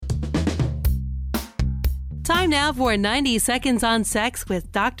Time now for 90 Seconds on Sex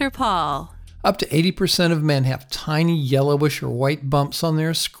with Dr. Paul. Up to 80% of men have tiny yellowish or white bumps on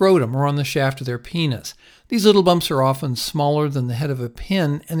their scrotum or on the shaft of their penis. These little bumps are often smaller than the head of a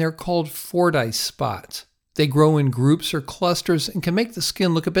pin, and they're called Fordyce spots. They grow in groups or clusters and can make the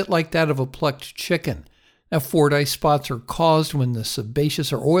skin look a bit like that of a plucked chicken. Now, Fordyce spots are caused when the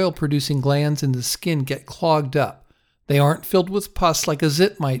sebaceous or oil-producing glands in the skin get clogged up. They aren't filled with pus like a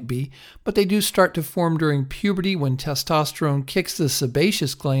zit might be, but they do start to form during puberty when testosterone kicks the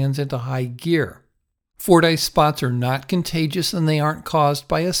sebaceous glands into high gear. Fordyce spots are not contagious and they aren't caused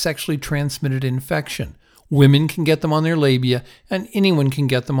by a sexually transmitted infection. Women can get them on their labia, and anyone can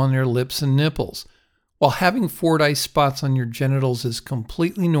get them on their lips and nipples. While having Fordyce spots on your genitals is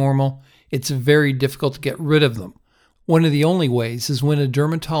completely normal, it's very difficult to get rid of them. One of the only ways is when a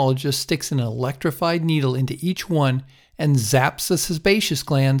dermatologist sticks an electrified needle into each one and zaps the sebaceous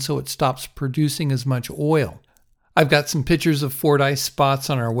gland so it stops producing as much oil. I've got some pictures of Fordyce spots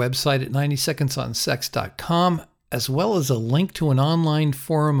on our website at 90secondsonsex.com, as well as a link to an online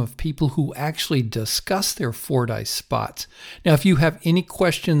forum of people who actually discuss their Fordyce spots. Now, if you have any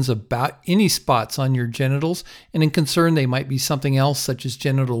questions about any spots on your genitals and are concerned they might be something else such as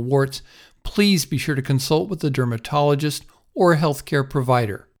genital warts, please be sure to consult with a dermatologist or a healthcare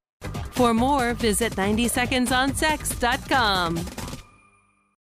provider. For more, visit 90secondsonsex.com.